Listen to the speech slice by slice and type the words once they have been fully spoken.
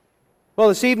Well,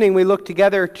 this evening we look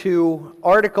together to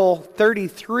Article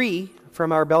 33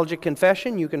 from our Belgic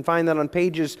Confession. You can find that on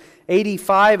pages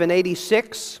 85 and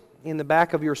 86 in the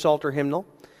back of your Psalter hymnal.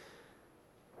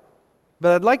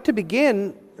 But I'd like to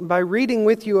begin by reading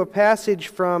with you a passage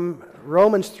from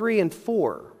Romans 3 and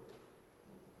 4.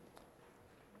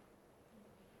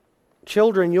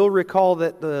 Children, you'll recall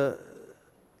that the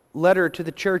letter to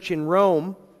the church in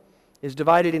Rome is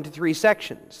divided into three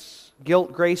sections: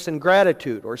 guilt, grace, and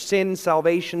gratitude, or sin,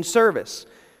 salvation, service,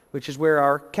 which is where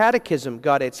our catechism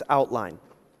got its outline.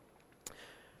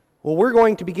 Well, we're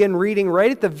going to begin reading right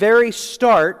at the very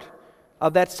start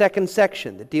of that second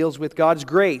section that deals with God's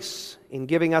grace in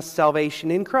giving us salvation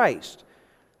in Christ.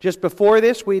 Just before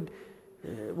this,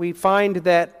 we find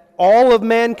that all of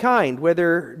mankind,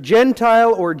 whether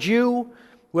Gentile or Jew,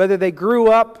 whether they grew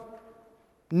up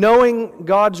knowing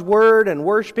God's Word and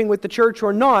worshiping with the church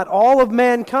or not, all of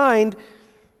mankind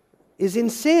is in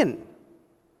sin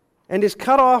and is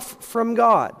cut off from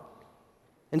God.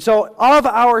 And so of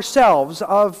ourselves,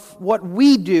 of what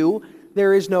we do,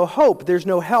 there is no hope, there's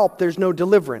no help, there's no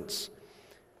deliverance.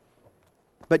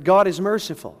 But God is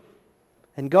merciful.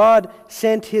 And God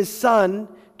sent His Son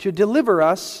to deliver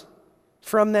us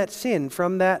from that sin,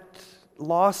 from that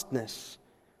lostness.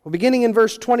 Well, beginning in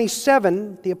verse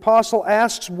 27, the apostle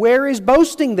asks, "Where is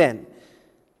boasting then?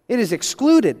 It is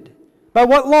excluded. By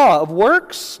what law? Of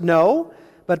works? No,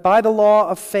 but by the law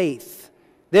of faith.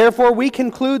 Therefore we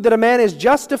conclude that a man is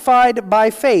justified by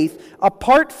faith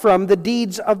apart from the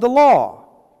deeds of the law.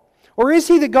 Or is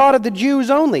he the God of the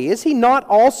Jews only? Is he not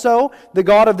also the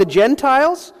God of the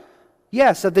Gentiles?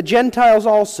 Yes, of the Gentiles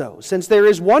also, since there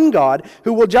is one God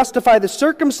who will justify the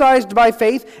circumcised by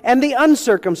faith and the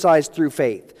uncircumcised through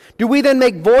faith. Do we then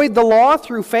make void the law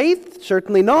through faith?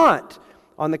 Certainly not.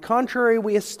 On the contrary,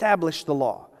 we establish the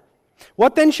law.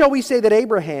 What then shall we say that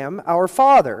Abraham, our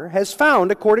father, has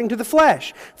found according to the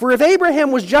flesh? For if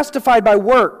Abraham was justified by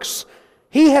works,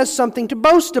 he has something to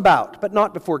boast about, but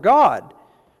not before God.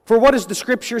 For what does the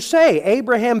Scripture say?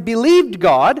 Abraham believed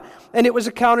God, and it was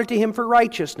accounted to him for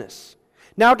righteousness.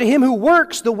 Now to him who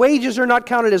works, the wages are not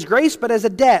counted as grace, but as a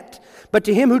debt. But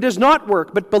to him who does not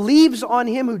work, but believes on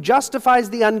him who justifies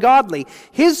the ungodly,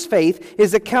 his faith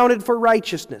is accounted for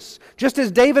righteousness. Just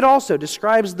as David also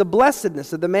describes the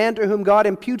blessedness of the man to whom God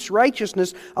imputes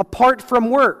righteousness apart from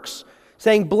works,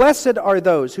 saying, "Blessed are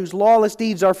those whose lawless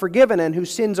deeds are forgiven and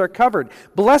whose sins are covered.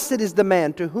 Blessed is the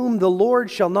man to whom the Lord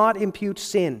shall not impute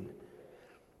sin."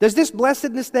 Does this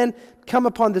blessedness then come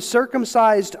upon the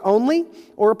circumcised only,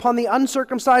 or upon the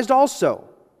uncircumcised also?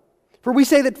 For we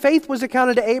say that faith was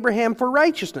accounted to Abraham for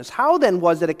righteousness. How then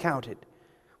was it accounted?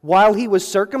 While he was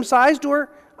circumcised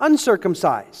or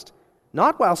uncircumcised?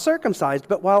 Not while circumcised,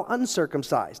 but while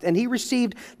uncircumcised. And he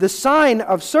received the sign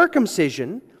of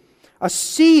circumcision, a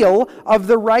seal of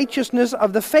the righteousness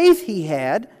of the faith he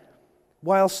had,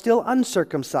 while still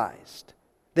uncircumcised,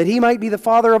 that he might be the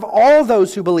father of all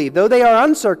those who believe, though they are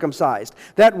uncircumcised,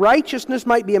 that righteousness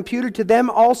might be imputed to them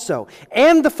also,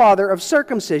 and the father of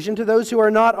circumcision to those who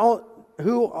are not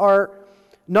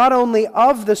only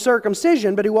of the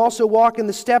circumcision, but who also walk in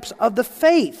the steps of the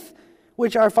faith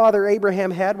which our father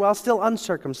Abraham had while still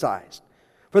uncircumcised.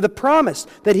 For the promise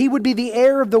that he would be the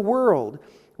heir of the world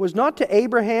was not to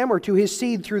Abraham or to his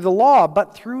seed through the law,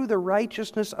 but through the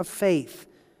righteousness of faith.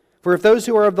 For if those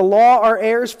who are of the law are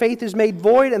heirs, faith is made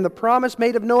void and the promise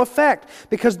made of no effect,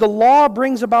 because the law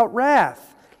brings about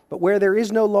wrath. But where there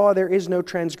is no law, there is no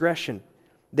transgression.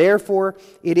 Therefore,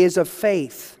 it is of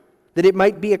faith, that it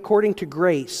might be according to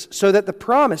grace, so that the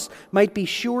promise might be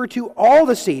sure to all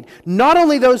the seed, not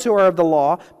only those who are of the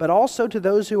law, but also to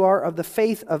those who are of the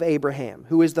faith of Abraham,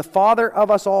 who is the father of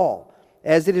us all.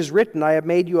 As it is written, "I have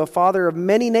made you a father of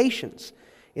many nations,"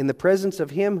 in the presence of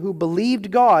him who believed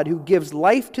God, who gives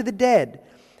life to the dead,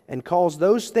 and calls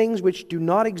those things which do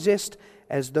not exist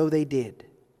as though they did.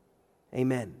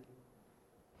 Amen.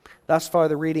 Thus far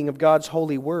the reading of God's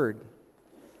holy word.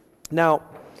 Now,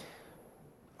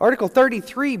 Article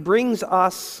 33 brings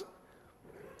us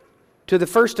to the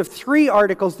first of three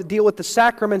articles that deal with the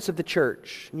sacraments of the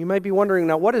church. And you might be wondering,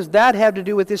 now what does that have to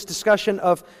do with this discussion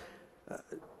of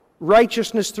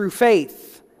righteousness through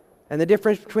faith and the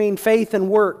difference between faith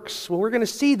and works? Well, we're going to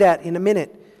see that in a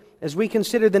minute as we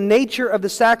consider the nature of the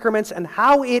sacraments and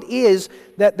how it is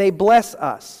that they bless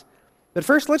us. But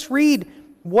first, let's read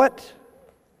what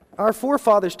our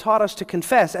forefathers taught us to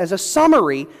confess as a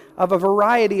summary of a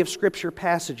variety of Scripture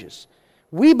passages.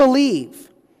 We believe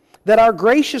that our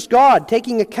gracious God,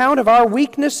 taking account of our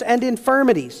weakness and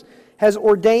infirmities, has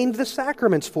ordained the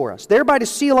sacraments for us, thereby to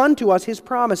seal unto us His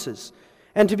promises,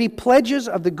 and to be pledges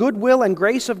of the goodwill and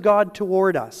grace of God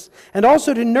toward us, and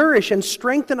also to nourish and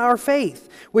strengthen our faith,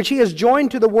 which He has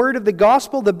joined to the word of the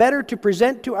gospel, the better to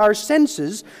present to our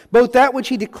senses both that which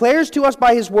He declares to us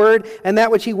by His word and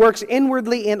that which He works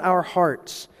inwardly in our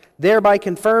hearts, thereby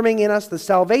confirming in us the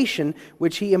salvation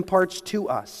which He imparts to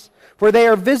us. For they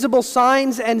are visible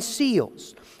signs and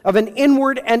seals of an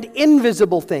inward and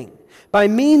invisible thing, by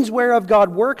means whereof God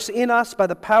works in us by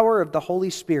the power of the Holy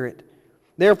Spirit.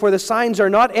 Therefore the signs are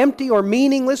not empty or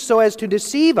meaningless so as to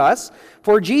deceive us,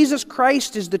 for Jesus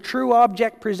Christ is the true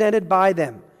object presented by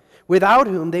them, without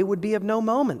whom they would be of no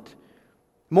moment.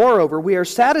 Moreover, we are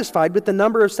satisfied with the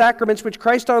number of sacraments which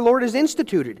Christ our Lord has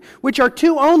instituted, which are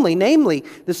two only, namely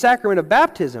the sacrament of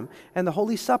baptism and the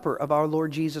Holy Supper of our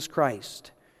Lord Jesus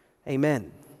Christ.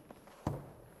 Amen.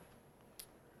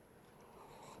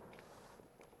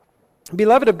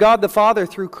 Beloved of God the Father,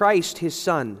 through Christ His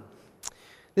Son,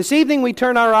 this evening we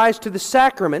turn our eyes to the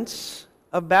sacraments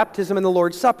of baptism and the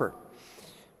Lord's Supper.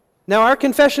 Now, our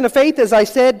confession of faith, as I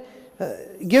said,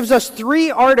 gives us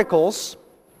 3 articles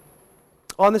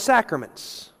on the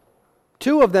sacraments.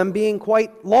 2 of them being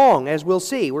quite long, as we'll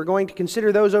see. We're going to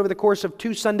consider those over the course of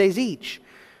 2 Sundays each.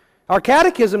 Our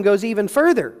catechism goes even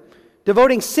further,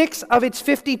 devoting 6 of its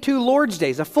 52 Lord's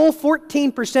Days, a full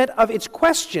 14% of its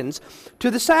questions, to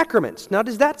the sacraments. Now,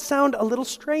 does that sound a little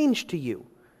strange to you?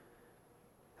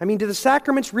 I mean, do the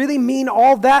sacraments really mean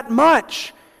all that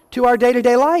much to our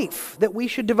day-to-day life, that we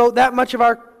should devote that much of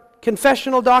our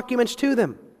confessional documents to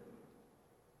them?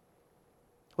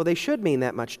 Well, they should mean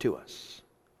that much to us,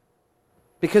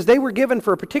 because they were given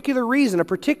for a particular reason, a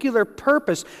particular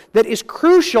purpose that is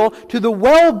crucial to the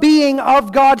well-being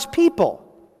of God's people.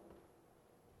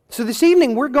 So this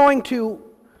evening we're going to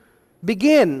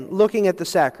begin looking at the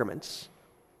sacraments.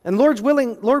 And Lord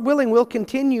willing, we'll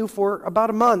continue for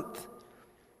about a month,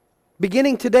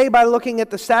 beginning today by looking at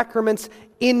the sacraments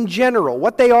in general,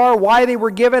 what they are, why they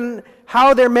were given,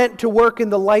 how they're meant to work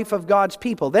in the life of God's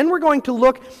people. Then we're going to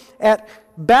look at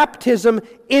baptism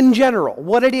in general,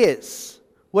 what it is,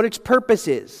 what its purpose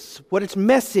is, what its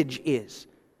message is,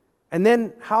 and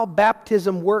then how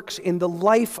baptism works in the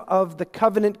life of the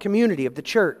covenant community of the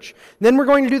church. And then we're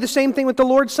going to do the same thing with the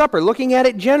Lord's Supper, looking at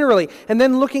it generally, and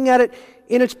then looking at it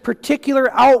in its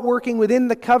particular outworking within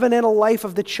the covenantal life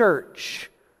of the church.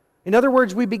 In other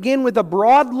words, we begin with a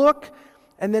broad look,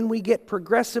 and then we get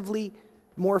progressively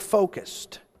more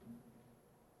focused.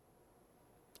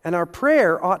 And our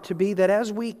prayer ought to be that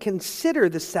as we consider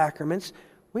the sacraments,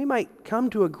 we might come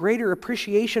to a greater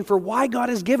appreciation for why God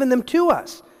has given them to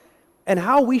us, and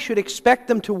how we should expect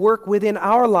them to work within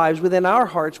our lives, within our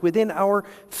hearts, within our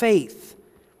faith.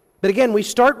 But again, we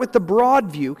start with the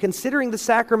broad view, considering the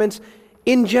sacraments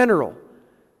in general.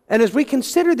 And as we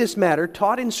consider this matter,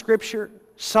 taught in Scripture,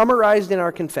 summarized in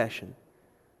our confession,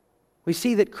 we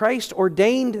see that Christ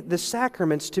ordained the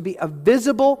sacraments to be a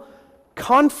visible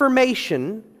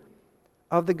confirmation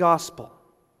of the gospel.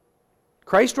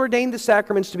 Christ ordained the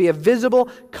sacraments to be a visible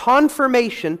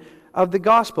confirmation of the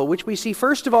gospel, which we see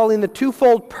first of all in the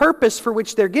twofold purpose for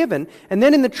which they're given, and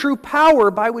then in the true power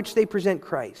by which they present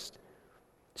Christ.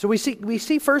 So we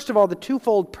see first of all the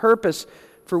twofold purpose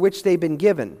for which they've been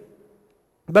given.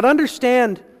 But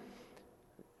understand,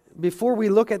 before we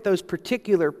look at those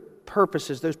particular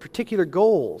purposes, those particular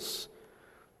goals,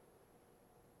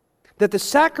 that the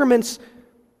sacraments,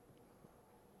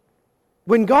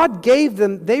 when God gave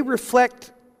them, they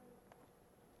reflect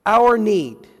our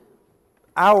need,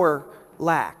 our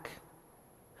lack.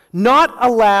 Not a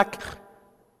lack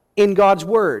in God's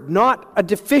Word, not a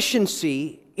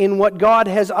deficiency in what God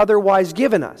has otherwise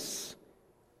given us.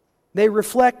 They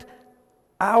reflect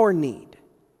our need.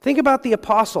 Think about the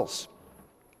apostles.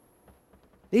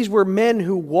 These were men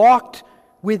who walked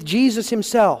with Jesus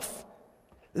Himself.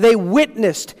 They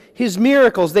witnessed His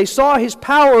miracles. They saw His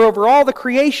power over all the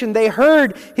creation. They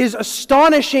heard His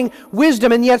astonishing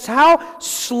wisdom. And yet how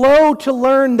slow to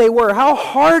learn they were. How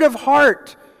hard of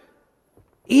heart.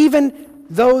 Even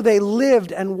though they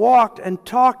lived and walked and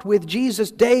talked with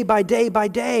Jesus day by day by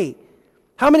day.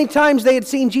 How many times they had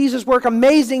seen Jesus work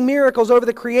amazing miracles over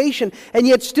the creation, and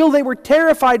yet still they were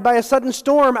terrified by a sudden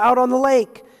storm out on the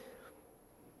lake.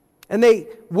 And they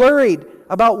worried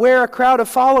about where a crowd of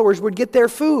followers would get their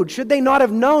food. Should they not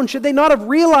have known? Should they not have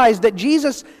realized that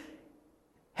Jesus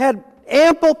had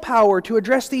ample power to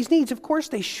address these needs? Of course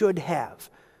they should have.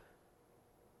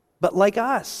 But like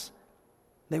us,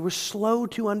 they were slow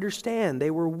to understand.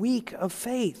 They were weak of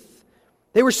faith.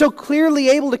 They were so clearly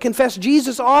able to confess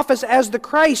Jesus' office as the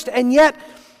Christ, and yet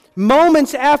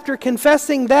moments after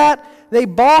confessing that, they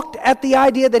balked at the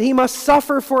idea that He must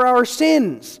suffer for our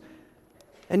sins.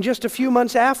 And just a few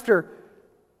months after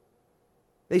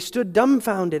They stood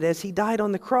dumbfounded as he died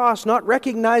on the cross, not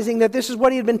recognizing that this is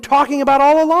what he had been talking about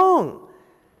all along.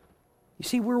 You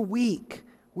see, we're weak.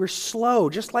 We're slow,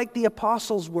 just like the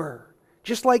apostles were.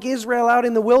 Just like Israel out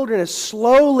in the wilderness,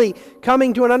 slowly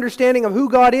coming to an understanding of who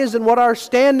God is and what our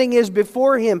standing is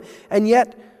before Him, and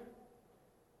yet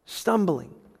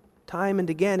stumbling time and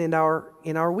again in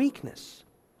our weakness.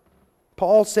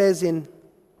 Paul says in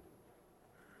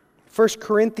 1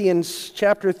 Corinthians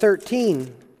chapter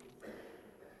 13,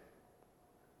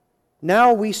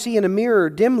 "Now we see in a mirror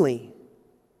dimly,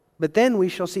 but then we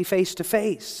shall see face to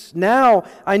face. Now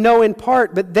I know in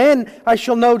part, but then I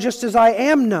shall know just as I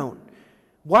am known."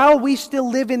 While we still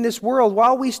live in this world,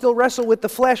 while we still wrestle with the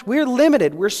flesh, we're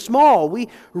limited, we're small, we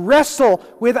wrestle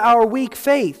with our weak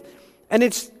faith. And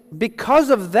it's because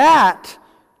of that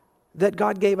that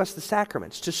God gave us the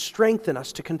sacraments, to strengthen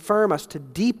us, to confirm us, to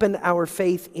deepen our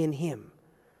faith in Him.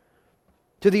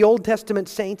 To the Old Testament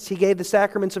saints, He gave the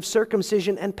sacraments of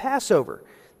circumcision and Passover.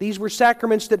 These were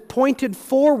sacraments that pointed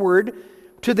forward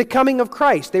to the coming of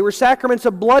Christ. They were sacraments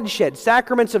of bloodshed,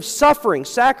 sacraments of suffering,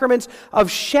 sacraments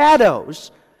of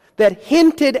shadows that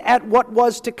hinted at what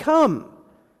was to come.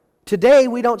 Today,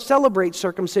 we don't celebrate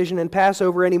circumcision and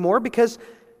Passover anymore because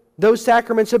those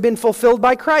sacraments have been fulfilled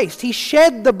by Christ. He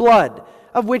shed the blood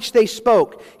of which they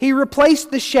spoke. He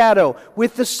replaced the shadow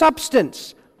with the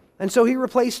substance. And so He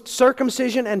replaced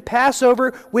circumcision and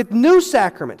Passover with new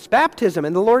sacraments, baptism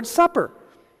and the Lord's Supper.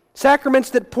 Sacraments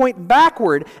that point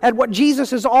backward at what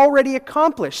Jesus has already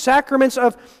accomplished. Sacraments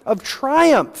of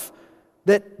triumph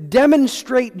that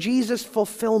demonstrate Jesus'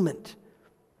 fulfillment.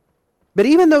 But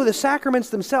even though the sacraments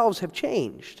themselves have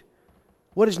changed,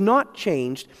 what has not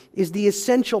changed is the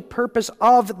essential purpose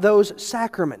of those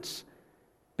sacraments.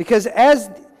 Because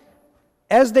as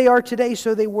they are today,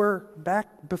 so they were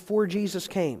back before Jesus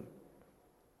came.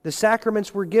 The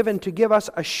sacraments were given to give us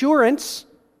assurance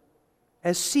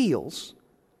as seals,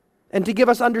 and to give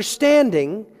us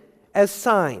understanding as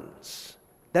signs.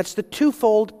 That's the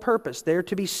twofold purpose. They're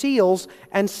to be seals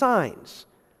and signs.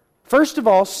 First of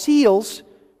all, seals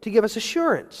to give us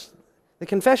assurance. The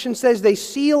confession says they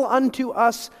seal unto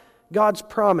us God's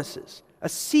promises. A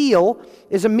seal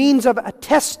is a means of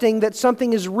attesting that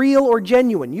something is real or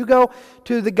genuine. You go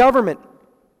to the government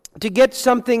to get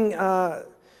something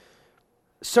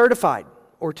certified,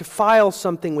 or to file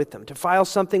something with them, to file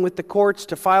something with the courts,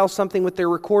 to file something with their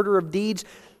recorder of deeds,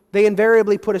 they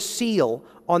invariably put a seal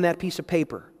on that piece of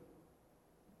paper.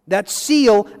 That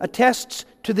seal attests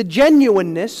to the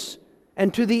genuineness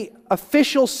and to the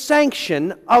official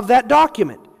sanction of that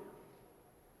document.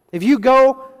 If you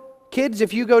go, kids,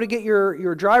 if you go to get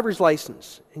your driver's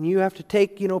license and you have to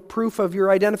take, proof of your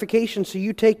identification, so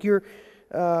you take your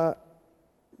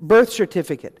birth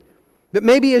certificate. But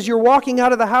maybe as you're walking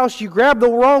out of the house, you grab the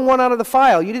wrong one out of the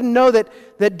file. You didn't know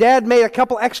that Dad made a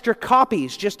couple extra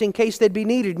copies just in case they'd be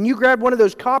needed. And you grab one of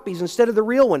those copies instead of the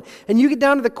real one. And you get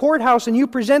down to the courthouse and you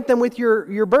present them with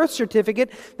your birth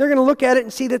certificate. They're going to look at it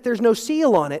and see that there's no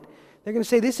seal on it. They're going to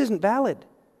say, "This isn't valid.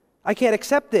 I can't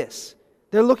accept this."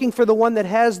 They're looking for the one that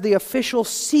has the official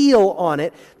seal on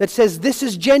it that says, "This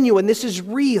is genuine, this is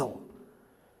real."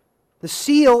 The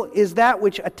seal is that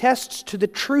which attests to the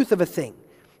truth of a thing.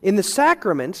 In the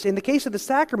sacraments, in the case of the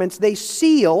sacraments, they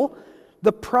seal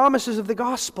the promises of the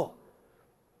gospel.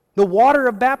 The water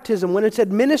of baptism, when it's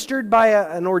administered by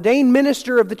an ordained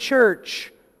minister of the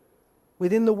church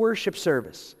within the worship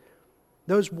service,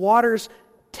 those waters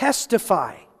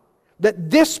testify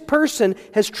that this person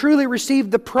has truly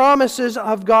received the promises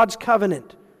of God's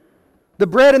covenant. The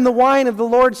bread and the wine of the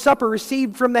Lord's Supper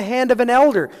received from the hand of an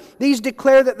elder. These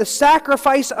declare that the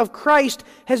sacrifice of Christ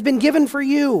has been given for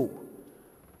you.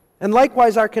 And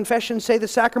likewise, our confessions say the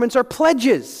sacraments are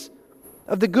pledges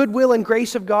of the goodwill and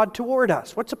grace of God toward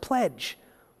us. What's a pledge?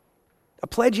 A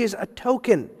pledge is a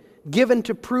token given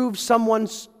to prove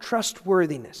someone's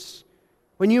trustworthiness.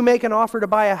 When you make an offer to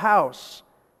buy a house,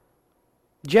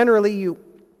 generally you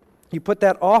put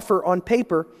that offer on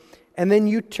paper and then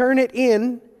you turn it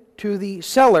in to the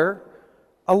seller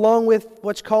along with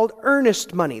what's called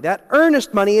earnest money. That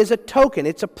earnest money is a token,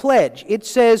 it's a pledge. It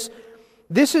says,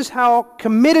 "This is how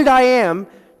committed I am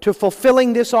to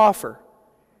fulfilling this offer.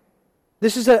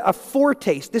 This is a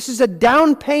foretaste. This is a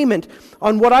down payment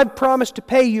on what I've promised to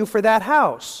pay you for that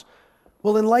house."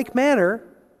 Well, in like manner,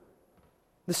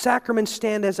 the sacraments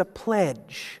stand as a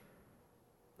pledge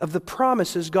of the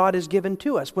promises God has given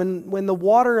to us. When the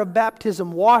water of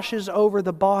baptism washes over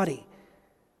the body,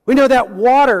 we know that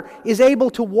water is able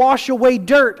to wash away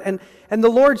dirt. And the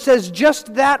Lord says,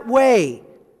 just that way,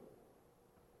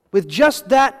 with just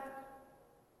that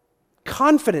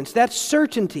confidence, that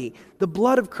certainty. The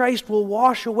blood of Christ will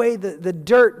wash away the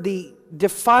dirt, the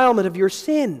defilement of your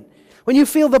sin. When you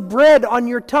feel the bread on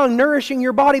your tongue nourishing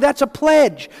your body, that's a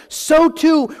pledge. So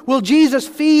too will Jesus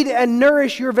feed and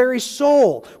nourish your very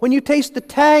soul. When you taste the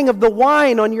tang of the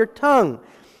wine on your tongue,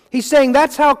 He's saying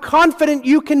that's how confident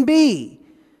you can be,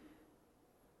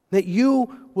 that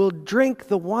you will drink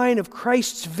the wine of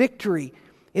Christ's victory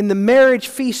in the marriage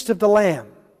feast of the Lamb.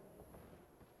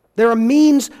 They're a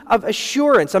means of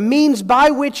assurance, a means by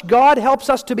which God helps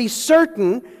us to be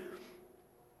certain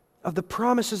of the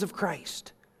promises of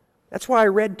Christ. That's why I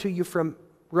read to you from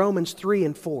Romans 3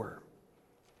 and 4.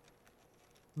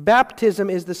 Baptism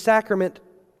is the sacrament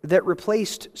that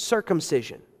replaced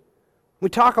circumcision. We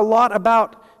talk a lot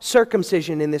about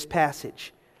circumcision in this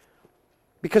passage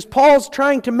because Paul's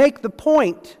trying to make the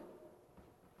point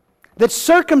that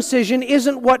circumcision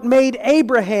isn't what made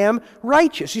Abraham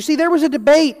righteous. You see, there was a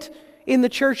debate in the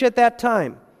church at that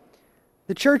time.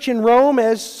 The church in Rome,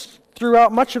 as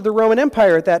throughout much of the Roman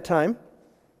Empire at that time,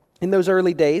 in those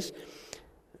early days,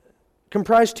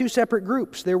 comprised two separate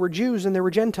groups. There were Jews and there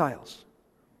were Gentiles.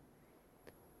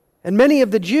 And many of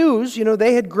the Jews,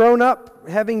 they had grown up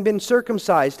having been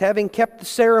circumcised, having kept the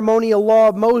ceremonial law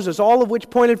of Moses, all of which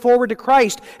pointed forward to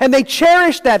Christ. And they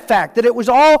cherished that fact, that it was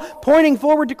all pointing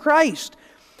forward to Christ.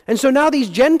 And so now these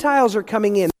Gentiles are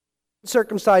coming in,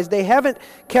 circumcised. They haven't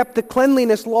kept the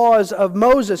cleanliness laws of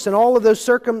Moses and all of those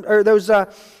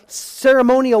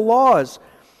ceremonial laws.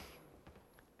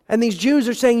 And these Jews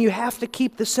are saying you have to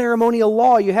keep the ceremonial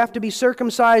law. You have to be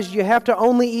circumcised. You have to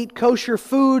only eat kosher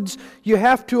foods. You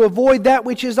have to avoid that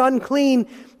which is unclean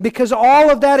because all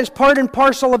of that is part and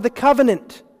parcel of the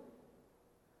covenant.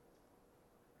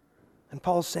 And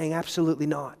Paul's saying absolutely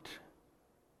not.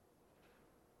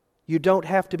 You don't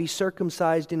have to be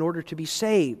circumcised in order to be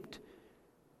saved.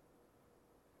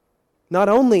 Not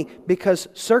only because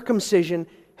circumcision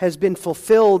has been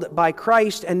fulfilled by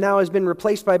Christ and now has been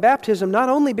replaced by baptism, not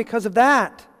only because of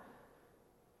that,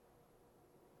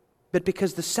 but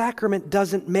because the sacrament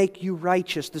doesn't make you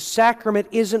righteous. The sacrament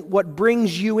isn't what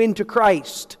brings you into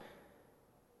Christ.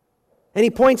 And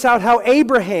he points out how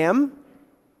Abraham,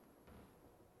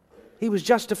 he was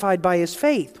justified by his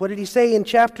faith. What did he say in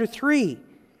chapter 3?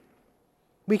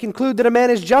 We conclude that a man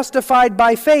is justified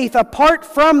by faith apart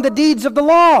from the deeds of the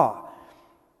law.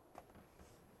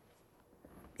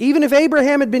 Even if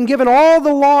Abraham had been given all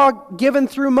the law given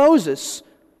through Moses,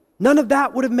 none of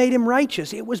that would have made him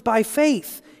righteous. It was by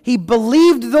faith. He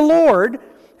believed the Lord,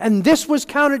 and this was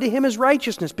counted to him as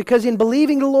righteousness, because in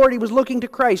believing the Lord, he was looking to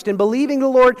Christ. In believing the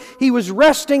Lord, he was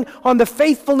resting on the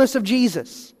faithfulness of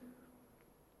Jesus.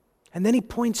 And then he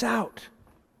points out,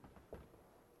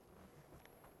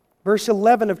 verse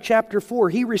 11 of chapter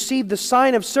 4, he received the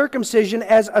sign of circumcision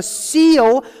as a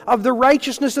seal of the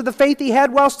righteousness of the faith he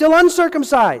had while still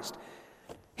uncircumcised.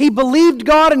 He believed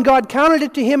God and God counted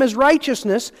it to him as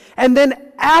righteousness, and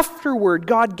then afterward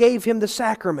God gave him the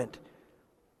sacrament.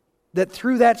 That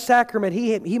through that sacrament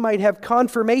he might have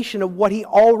confirmation of what he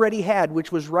already had,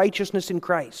 which was righteousness in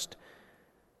Christ.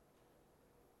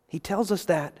 He tells us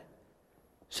that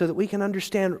so that we can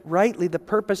understand rightly the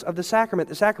purpose of the sacrament.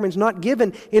 The sacrament is not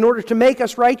given in order to make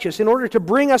us righteous, in order to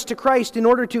bring us to Christ, in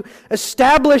order to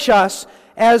establish us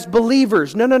as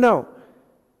believers. No.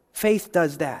 Faith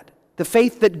does that. The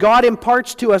faith that God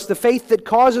imparts to us, the faith that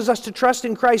causes us to trust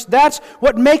in Christ, that's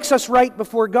what makes us right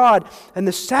before God. And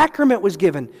the sacrament was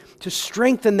given to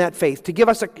strengthen that faith, to give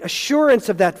us assurance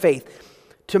of that faith,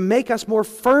 to make us more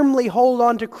firmly hold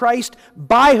on to Christ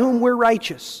by whom we're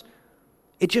righteous.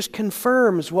 It just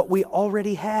confirms what we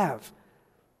already have.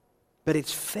 But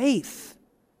it's faith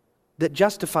that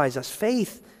justifies us,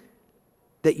 faith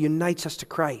that unites us to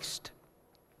Christ.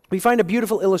 We find a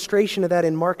beautiful illustration of that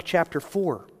in Mark chapter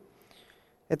 4.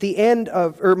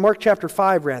 Mark chapter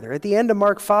 5 rather. At the end of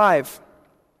Mark 5,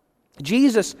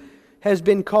 Jesus has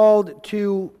been called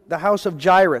to the house of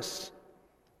Jairus.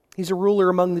 He's a ruler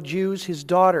among the Jews. His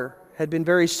daughter had been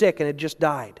very sick and had just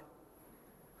died.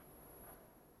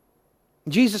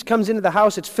 Jesus comes into the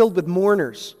house. It's filled with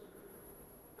mourners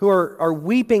who are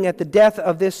weeping at the death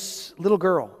of this little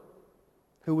girl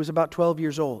who was about 12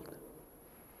 years old.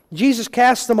 Jesus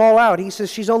casts them all out. He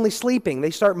says, she's only sleeping. They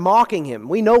start mocking him.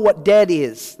 We know what dead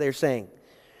is, they're saying.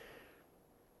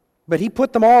 But he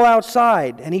put them all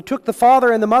outside, and he took the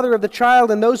father and the mother of the child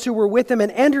and those who were with him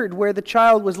and entered where the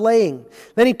child was laying.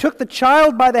 Then he took the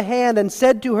child by the hand and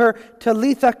said to her,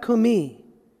 Talitha cumi,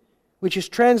 which is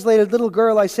translated, little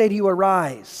girl, I say to you,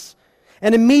 arise.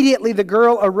 And immediately the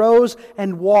girl arose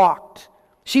and walked.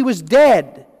 She was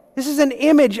dead. This is an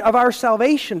image of our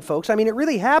salvation, folks. I mean, it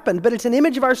really happened, but it's an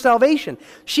image of our salvation.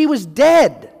 She was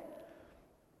dead.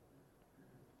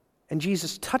 And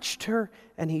Jesus touched her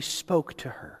and He spoke to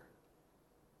her.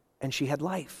 And she had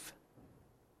life.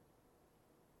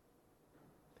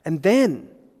 And then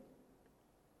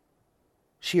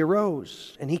she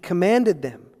arose and He commanded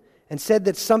them and said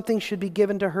that something should be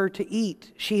given to her to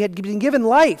eat. She had been given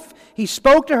life. He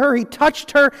spoke to her, He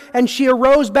touched her, and she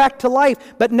arose back to life.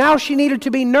 But now she needed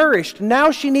to be nourished.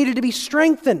 Now she needed to be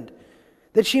strengthened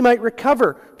that she might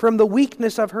recover from the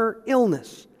weakness of her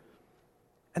illness.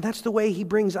 And that's the way He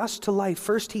brings us to life.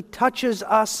 First, He touches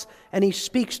us and He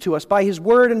speaks to us by His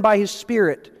Word and by His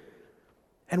Spirit.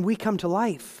 And we come to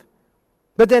life.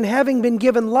 But then, having been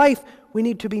given life, we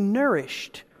need to be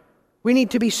nourished. We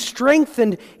need to be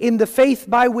strengthened in the faith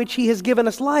by which He has given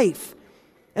us life.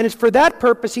 And it's for that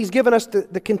purpose He's given us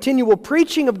the continual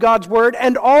preaching of God's Word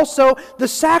and also the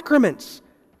sacraments.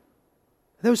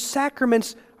 Those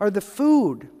sacraments are the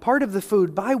food, part of the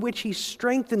food by which He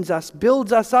strengthens us,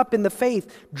 builds us up in the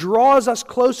faith, draws us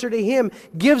closer to Him,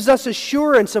 gives us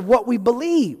assurance of what we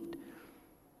believed.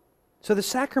 So the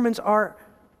sacraments are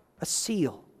a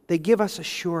seal. They give us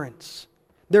assurance.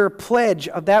 They're a pledge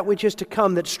of that which is to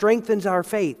come that strengthens our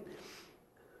faith.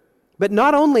 But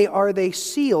not only are they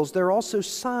seals, they're also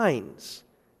signs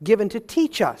given to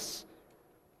teach us.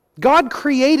 God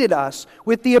created us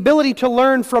with the ability to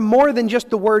learn from more than just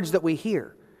the words that we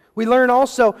hear. We learn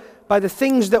also by the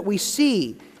things that we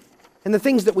see, and the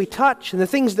things that we touch, and the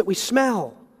things that we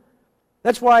smell.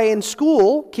 That's why in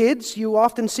school, kids, you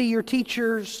often see your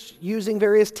teachers using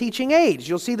various teaching aids.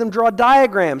 You'll see them draw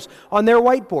diagrams on their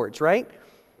whiteboards, right?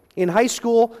 In high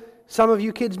school, some of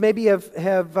you kids maybe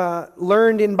have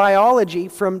learned in biology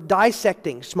from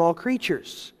dissecting small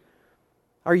creatures.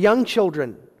 Our young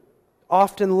children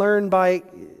often learn by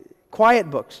quiet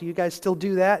books. You guys still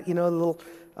do that? You know, little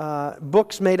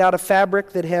books made out of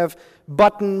fabric that have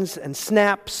buttons and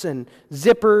snaps and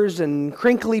zippers and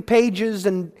crinkly pages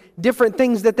and different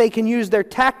things that they can use their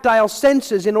tactile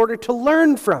senses in order to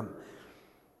learn from.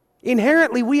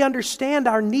 Inherently, we understand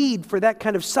our need for that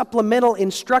kind of supplemental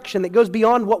instruction that goes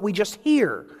beyond what we just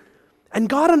hear. And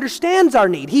God understands our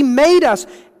need. He made us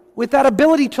with that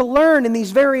ability to learn in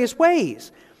these various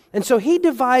ways. And so He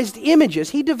devised images,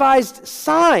 He devised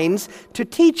signs to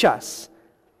teach us.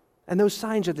 And those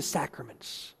signs are the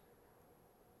sacraments.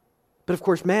 But of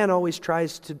course, man always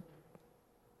tries to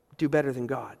do better than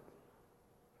God.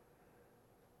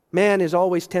 Man is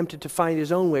always tempted to find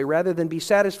his own way. Rather than be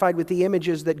satisfied with the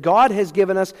images that God has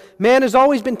given us, man has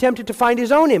always been tempted to find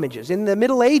his own images. In the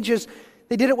Middle Ages,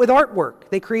 they did it with artwork.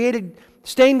 They created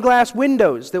stained glass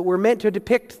windows that were meant to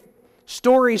depict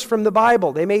stories from the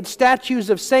Bible. They made statues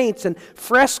of saints and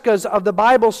frescoes of the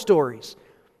Bible stories.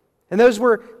 And those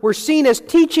were seen as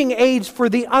teaching aids for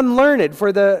the unlearned,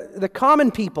 for the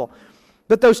common people.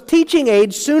 But those teaching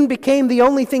aids soon became the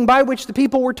only thing by which the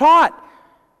people were taught.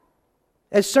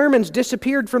 As sermons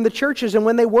disappeared from the churches, and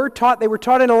when they were taught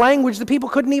in a language the people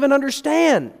couldn't even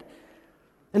understand.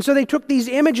 And so they took these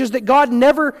images that God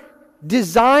never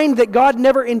designed, that God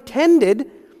never intended,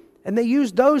 and they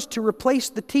used those to replace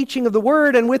the teaching of the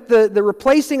Word. And with the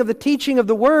replacing of the teaching of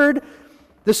the Word,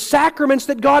 the sacraments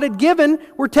that God had given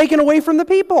were taken away from the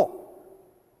people.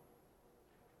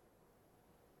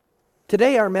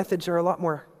 Today our methods are a lot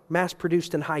more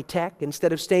mass-produced and high-tech.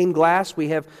 Instead of stained glass, we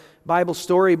have Bible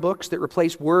story books that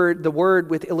replace the Word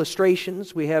with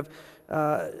illustrations. We have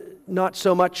not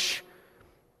so much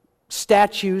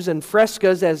statues and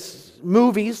frescoes as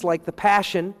movies like The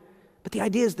Passion, but the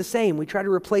idea is the same. We try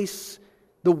to replace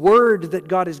the Word that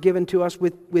God has given to us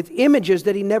with images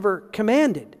that He never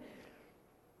commanded.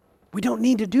 We don't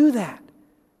need to do that,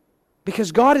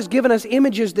 because God has given us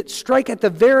images that strike at the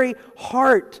very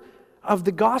heart of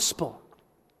the gospel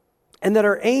and that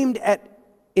are aimed at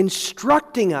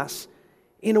instructing us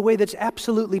in a way that's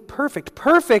absolutely perfect.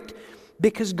 Perfect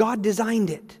because God designed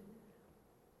it.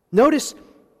 Notice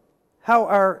how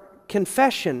our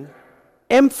confession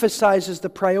emphasizes the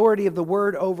priority of the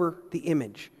Word over the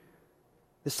image.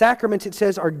 The sacraments, it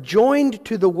says, are joined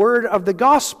to the Word of the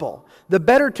gospel, the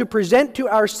better to present to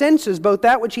our senses both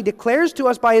that which He declares to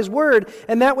us by His Word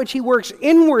and that which He works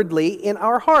inwardly in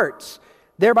our hearts,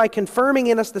 thereby confirming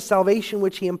in us the salvation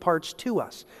which He imparts to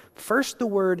us. First the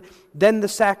Word, then the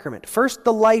sacrament. First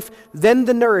the life, then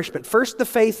the nourishment. First the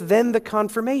faith, then the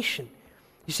confirmation.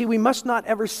 You see, we must not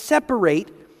ever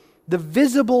separate the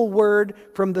visible Word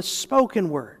from the spoken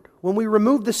Word. When we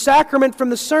remove the sacrament from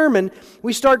the sermon,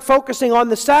 we start focusing on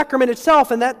the sacrament itself,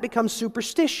 and that becomes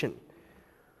superstition.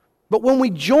 But when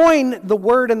we join the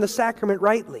Word and the sacrament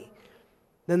rightly,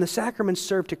 then the sacraments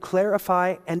serve to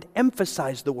clarify and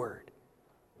emphasize the Word.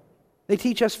 They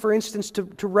teach us, for instance,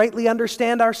 to rightly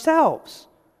understand ourselves.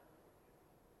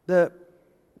 The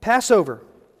Passover,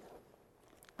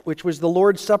 which was the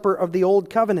Lord's Supper of the Old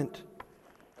Covenant,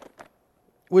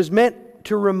 was meant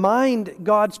to remind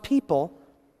God's people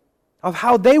of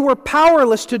how they were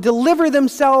powerless to deliver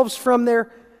themselves from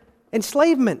their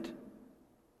enslavement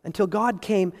until God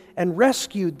came and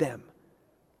rescued them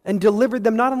and delivered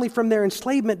them not only from their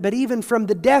enslavement, but even from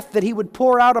the death that He would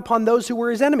pour out upon those who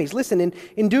were His enemies. Listen,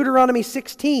 in Deuteronomy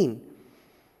 16,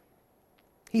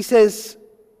 He says,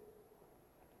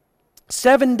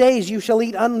 7 days you shall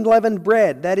eat unleavened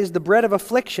bread, that is the bread of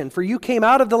affliction, for you came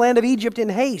out of the land of Egypt in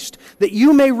haste, that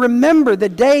you may remember the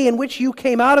day in which you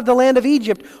came out of the land of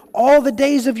Egypt, all the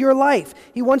days of your life.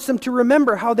 He wants them to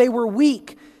remember how they were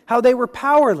weak, how they were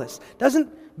powerless. Doesn't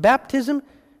baptism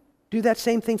do that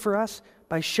same thing for us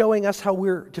by showing us how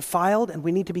we're defiled and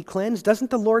we need to be cleansed? Doesn't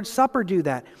the Lord's Supper do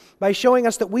that by showing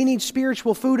us that we need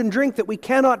spiritual food and drink that we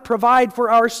cannot provide for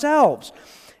ourselves?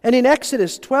 And in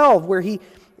Exodus 12, where He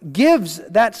gives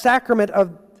that sacrament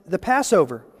of the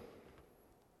Passover,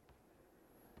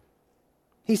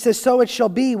 He says, so it shall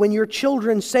be when your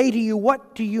children say to you,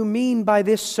 what do you mean by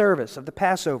this service of the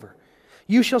Passover?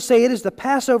 You shall say, it is the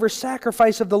Passover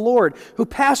sacrifice of the Lord, who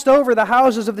passed over the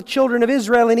houses of the children of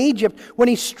Israel in Egypt when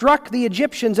He struck the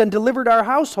Egyptians and delivered our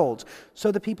households.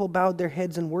 So the people bowed their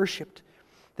heads and worshipped.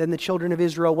 Then the children of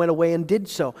Israel went away and did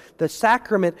so. The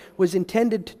sacrament was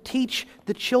intended to teach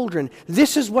the children,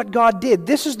 this is what God did.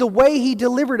 This is the way He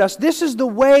delivered us. This is the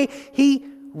way He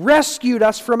rescued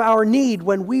us from our need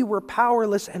when we were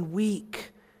powerless and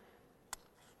weak.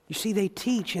 You see, they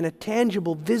teach in a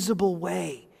tangible, visible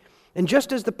way. And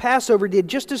just as the Passover did,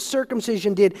 just as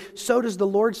circumcision did, so does the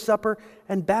Lord's Supper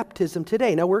and baptism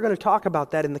today. Now, we're going to talk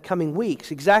about that in the coming weeks.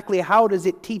 Exactly how does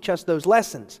it teach us those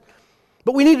lessons?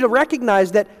 But we need to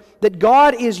recognize that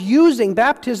God is using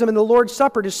baptism and the Lord's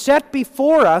Supper to set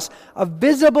before us a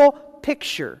visible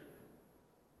picture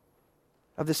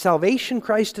of the salvation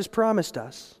Christ has promised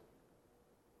us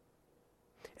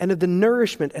and of the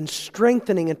nourishment and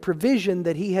strengthening and provision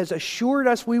that He has assured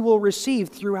us we will receive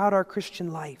throughout our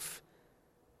Christian life.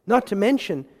 Not to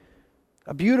mention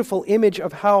a beautiful image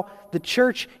of how the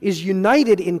church is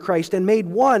united in Christ and made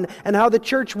one, and how the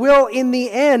church will, in the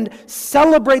end,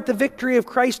 celebrate the victory of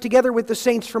Christ together with the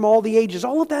saints from all the ages.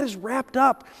 All of that is wrapped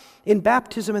up in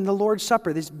baptism and the Lord's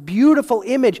Supper. This beautiful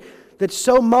image that's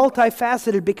so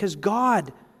multifaceted because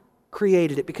God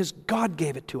created it, because God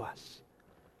gave it to us.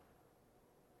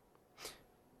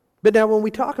 But now when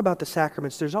we talk about the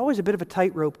sacraments, there's always a bit of a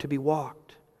tightrope to be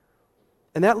walked.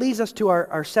 And that leads us to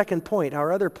our second point,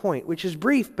 our other point, which is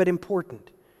brief but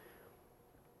important.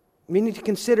 We need to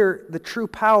consider the true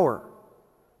power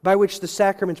by which the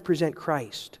sacraments present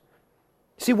Christ.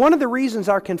 See, one of the reasons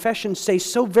our confessions say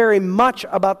so very much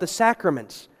about the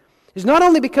sacraments is not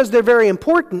only because they're very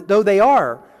important, though they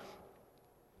are,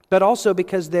 but also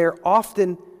because they're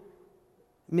often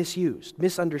misused,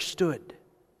 misunderstood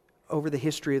over the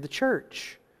history of the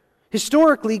church.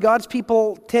 Historically, God's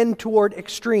people tend toward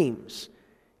extremes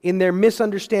in their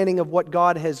misunderstanding of what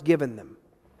God has given them.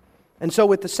 And so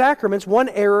with the sacraments, one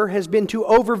error has been to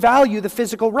overvalue the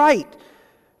physical rite.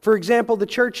 For example, the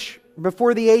church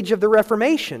before the age of the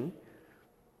Reformation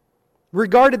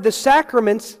regarded the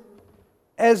sacraments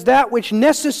as that which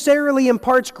necessarily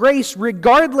imparts grace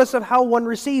regardless of how one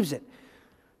receives it.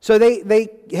 So they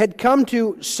had come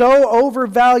to so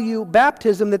overvalue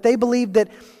baptism that they believed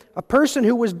that a person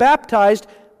who was baptized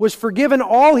was forgiven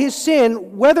all his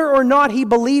sin, whether or not he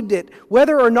believed it,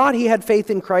 whether or not he had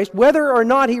faith in Christ, whether or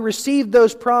not he received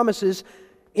those promises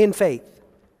in faith.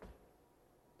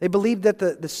 They believed that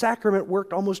the sacrament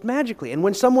worked almost magically. And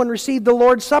when someone received the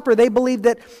Lord's Supper, they believed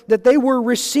that they were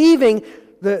receiving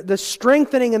the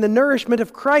strengthening and the nourishment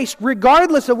of Christ,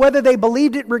 regardless of whether they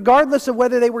believed it, regardless of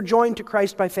whether they were joined to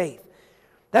Christ by faith.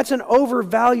 That's an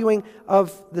overvaluing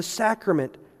of the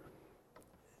sacrament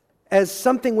as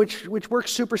something which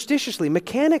works superstitiously,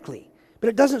 mechanically. But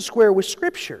it doesn't square with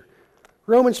Scripture.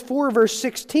 Romans 4, verse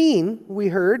 16, we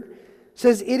heard,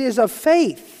 says, it is of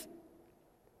faith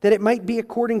that it might be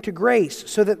according to grace,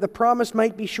 so that the promise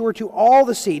might be sure to all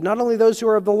the seed, not only those who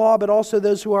are of the law, but also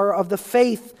those who are of the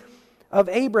faith of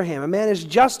Abraham. A man is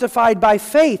justified by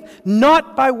faith,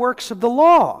 not by works of the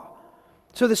law.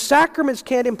 So the sacraments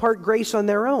can't impart grace on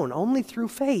their own, only through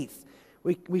faith.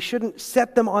 We shouldn't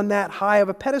set them on that high of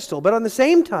a pedestal. But on the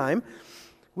same time,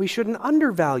 we shouldn't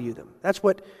undervalue them. That's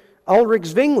what Ulrich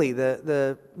Zwingli,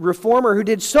 the reformer who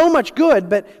did so much good,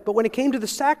 but when it came to the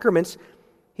sacraments,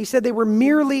 he said they were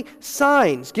merely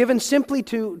signs given simply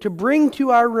to bring to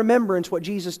our remembrance what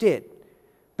Jesus did.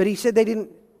 But he said they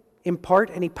didn't impart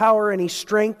any power, any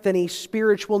strength, any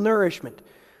spiritual nourishment.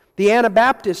 The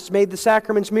Anabaptists made the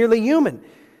sacraments merely human.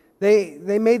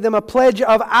 They made them a pledge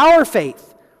of our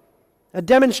faith, a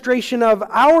demonstration of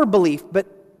our belief, but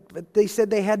they said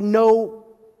they had no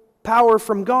power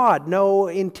from God, no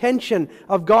intention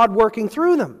of God working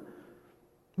through them.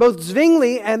 Both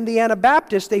Zwingli and the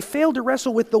Anabaptists, they failed to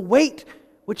wrestle with the weight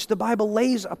which the Bible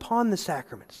lays upon the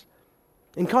sacraments.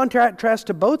 In contrast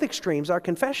to both extremes, our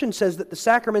confession says that the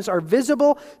sacraments are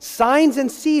visible signs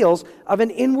and seals of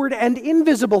an inward and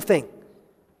invisible thing,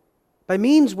 by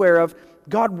means whereof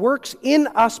God works in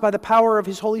us by the power of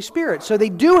His Holy Spirit. So they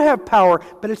do have power,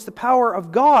 but it's the power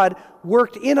of God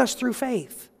worked in us through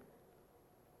faith.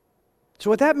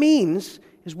 So what that means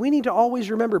is we need to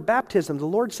always remember baptism, the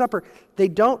Lord's Supper, they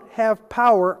don't have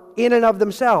power in and of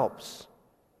themselves.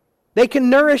 They can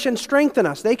nourish and strengthen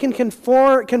us. They can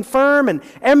confirm and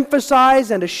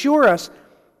emphasize and assure us,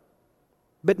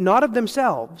 but not of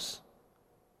themselves.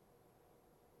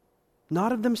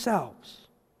 Not of themselves.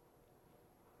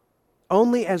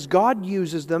 Only as God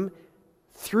uses them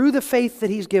through the faith that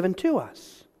He's given to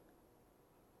us.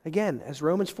 Again, as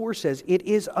Romans 4 says, it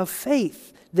is of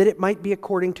faith that it might be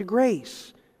according to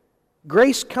grace.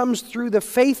 Grace comes through the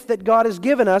faith that God has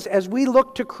given us as we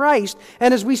look to Christ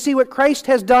and as we see what Christ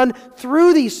has done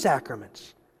through these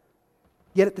sacraments.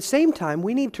 Yet at the same time,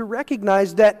 we need to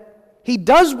recognize that He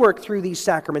does work through these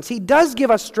sacraments. He does give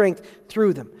us strength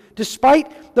through them.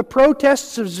 Despite the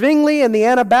protests of Zwingli and the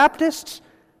Anabaptists,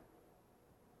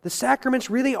 the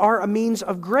sacraments really are a means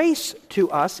of grace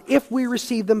to us if we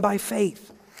receive them by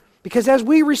faith. Because as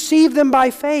we receive them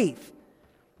by faith,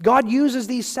 God uses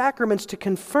these sacraments to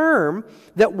confirm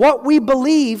that what we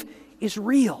believe is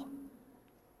real.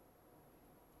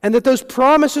 And that those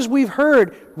promises we've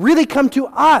heard really come to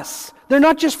us. They're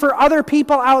not just for other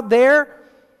people out there.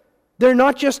 They're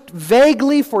not just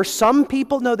vaguely for some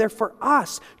people. No, they're for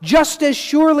us. Just as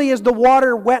surely as the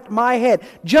water wet my head,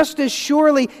 just as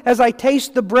surely as I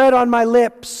taste the bread on my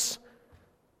lips,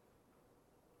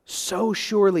 so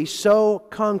surely, so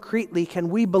concretely can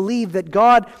we believe that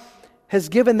God has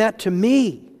given that to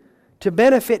me, to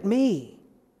benefit me.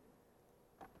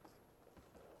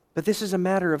 But this is a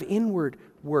matter of inward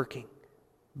working,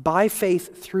 by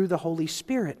faith through the Holy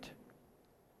Spirit.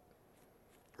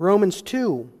 Romans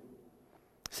 2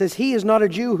 says, He is not a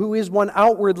Jew who is one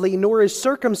outwardly, nor is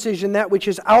circumcision that which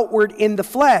is outward in the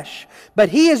flesh. But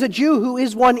he is a Jew who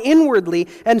is one inwardly,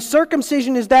 and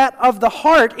circumcision is that of the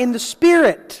heart in the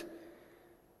Spirit.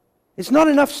 It's not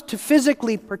enough to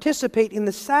physically participate in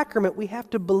the sacrament. We have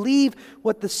to believe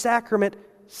what the sacrament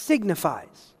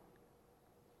signifies.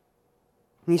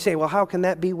 And you say, well, how can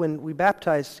that be when we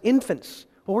baptize infants?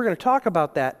 Well, we're going to talk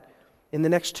about that in the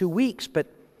next 2 weeks, but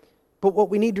what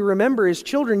we need to remember is,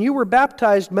 children, you were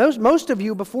baptized, most of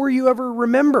you, before you ever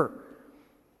remember.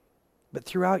 But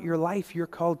throughout your life, you're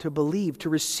called to believe, to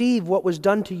receive what was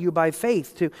done to you by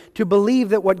faith, to believe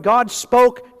that what God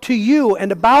spoke to you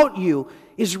and about you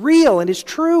is real and is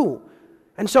true.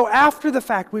 And so after the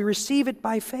fact, we receive it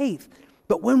by faith.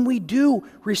 But when we do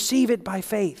receive it by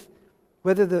faith,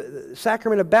 whether the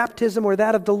sacrament of baptism or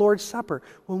that of the Lord's Supper,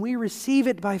 when we receive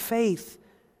it by faith,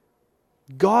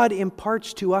 God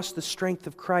imparts to us the strength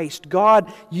of Christ.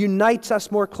 God unites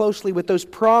us more closely with those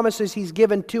promises He's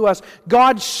given to us.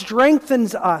 God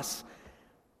strengthens us.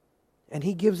 And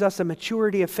He gives us a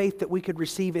maturity of faith that we could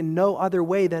receive in no other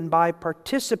way than by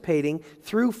participating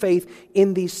through faith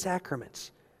in these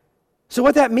sacraments. So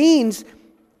what that means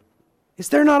is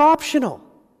they're not optional.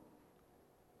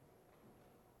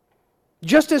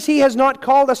 Just as He has not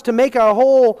called us to make a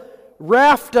whole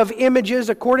raft of images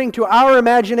according to our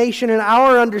imagination and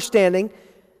our understanding,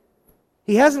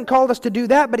 He hasn't called us to do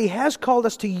that, but He has called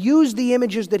us to use the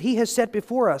images that He has set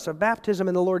before us of baptism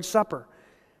and the Lord's Supper,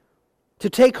 to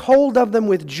take hold of them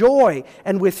with joy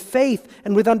and with faith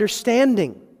and with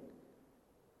understanding.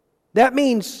 That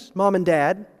means, Mom and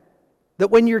Dad,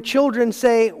 that when your children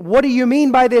say, "What do you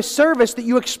mean by this service?" that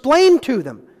you explain to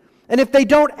them. And if they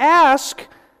don't ask,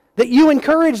 that you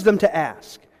encourage them to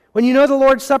ask. When you know the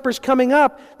Lord's Supper's coming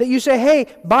up, that you say, "Hey,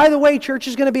 by the way, church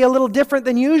is going to be a little different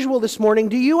than usual this morning.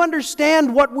 Do you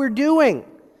understand what we're doing?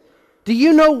 Do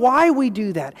you know why we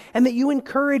do that?" And that you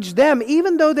encourage them,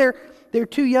 even though they're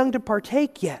too young to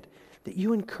partake yet, that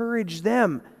you encourage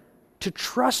them to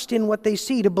trust in what they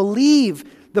see, to believe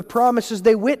the promises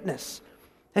they witness,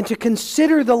 and to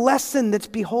consider the lesson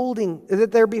that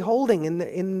they're beholding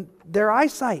in their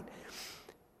eyesight.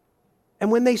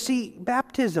 And when they see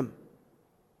baptism,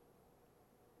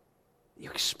 you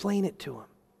explain it to them.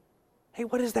 Hey,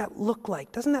 what does that look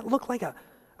like? Doesn't that look like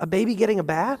a baby getting a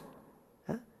bath?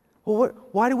 Huh? Well,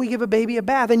 why do we give a baby a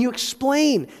bath? And you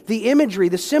explain the imagery,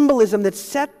 the symbolism that's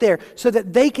set there so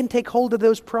that they can take hold of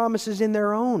those promises in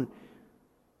their own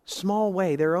small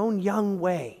way, their own young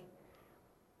way.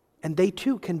 And they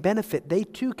too can benefit. They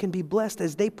too can be blessed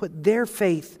as they put their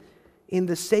faith in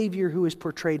the Savior who is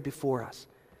portrayed before us.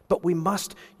 But we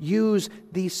must use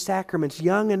these sacraments,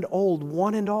 young and old,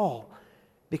 one and all,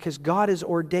 because God has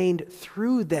ordained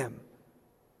through them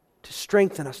to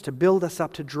strengthen us, to build us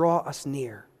up, to draw us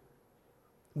near.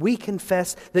 We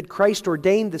confess that Christ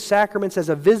ordained the sacraments as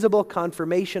a visible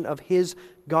confirmation of His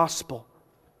gospel.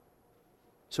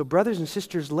 So, brothers and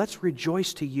sisters, let's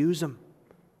rejoice to use them.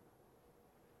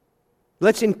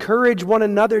 Let's encourage one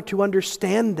another to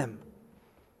understand them.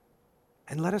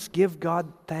 And let us give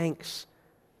God thanks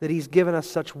that He's given us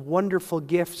such wonderful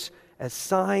gifts as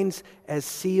signs, as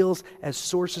seals, as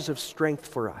sources of strength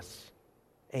for us.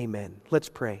 Amen. Let's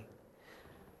pray.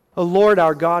 O Lord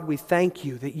our God, we thank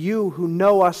You that You, who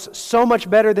know us so much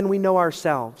better than we know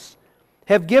ourselves,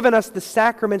 have given us the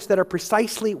sacraments that are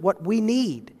precisely what we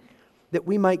need, that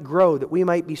we might grow, that we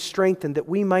might be strengthened, that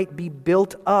we might be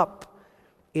built up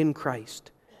in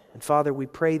Christ. And Father, we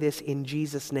pray this in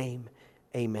Jesus' name.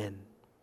 Amen.